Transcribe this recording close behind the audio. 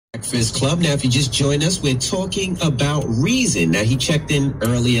Breakfast Club. Now, if you just joined us, we're talking about Reason. Now, he checked in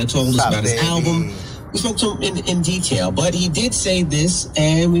earlier, told us about his album. We spoke to him in detail, but he did say this,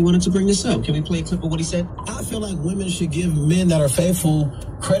 and we wanted to bring this up. Can we play a clip of what he said? I feel like women should give men that are faithful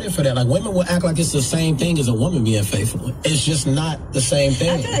credit for that. Like, women will act like it's the same thing as a woman being faithful. It's just not the same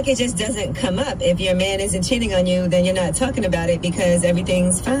thing. I feel like it just doesn't come up. If your man isn't cheating on you, then you're not talking about it because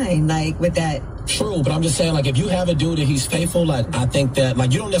everything's fine, like, with that. True, but I'm just saying, like, if you have a dude that he's faithful, like, I think that,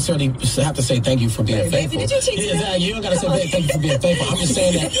 like, you don't necessarily have to say thank you for being faithful. Baby, did you cheat today? Exactly. You don't got to say thank you for being faithful. I'm just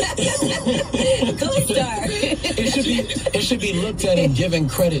saying that. Gold star. It should be looked at and given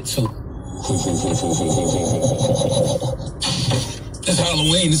credit to. It's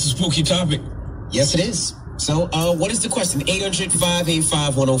Halloween. This is a spooky topic. Yes, it is. So, what is the question?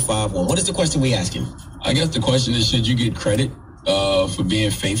 800-585-1051. What is the question we asking? I guess the question is, should you get credit for being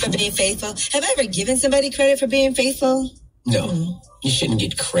faithful? For being faithful? Have I ever given somebody credit for being faithful? No. You shouldn't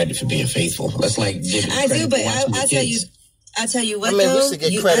get credit for being faithful. That's like giving I credit do, but I'll tell you what, though. We should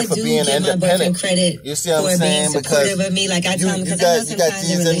get credit for being independent. You see what I'm saying? Because of me, like I tell him, because I know sometimes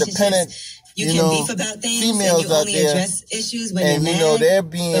in relationships you can beef about things, females and you only address issues when and you're you know mad. they're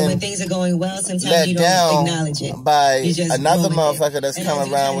being but when things are going well, sometimes let you don't down acknowledge it. by You just another go with motherfucker it. that's And coming I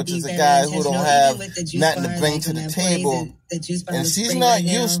do around, try which to is be a very guy who intentional, don't even have with the juice nothing bar, to bring like to when the I table. the juice bar And was she's free not right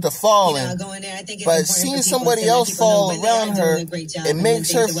used now. to falling, I'll go in there. I think it's but important seeing for people somebody to let else people know fall when they around are her, doing a great job it and when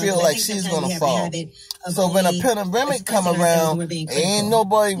makes her things are feel well. like I think she's sometimes gonna we have a fall. habit of So when a only pandemic come expressing ourselves around, when we're being ain't critical.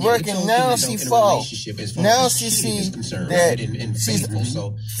 nobody working. Now she fall. Now she sees sees that she's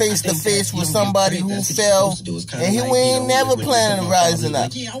face to face with somebody who fell, and he ain't never planning on rising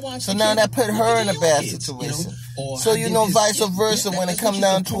up. So now that put her in a bad situation. So you know, vice versa when it comes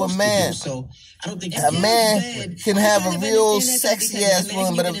down to a man. A man can have a real sexy ass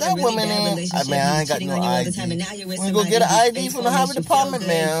woman, but if that woman ain't, I ain't got no ID. When you go get an ID from the highway department,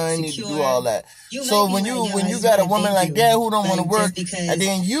 man, I ain't need to do all that. So when you got a woman like that who don't want to work, and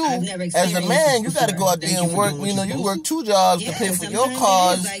then you, as a man, you got to go out there and work. You know, you work 2 jobs to pay for your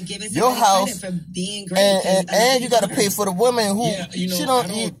cars, your house, and you got to pay for the woman who she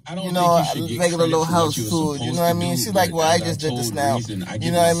don't eat, you know, regular little house food. You know what I mean? She's like, well, I just did this now. You know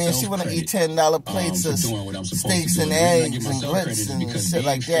what I mean? She want to eat $10 plates of steaks and eggs and grits and shit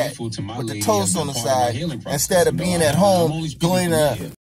like that with the toast on the side instead of being at home doing a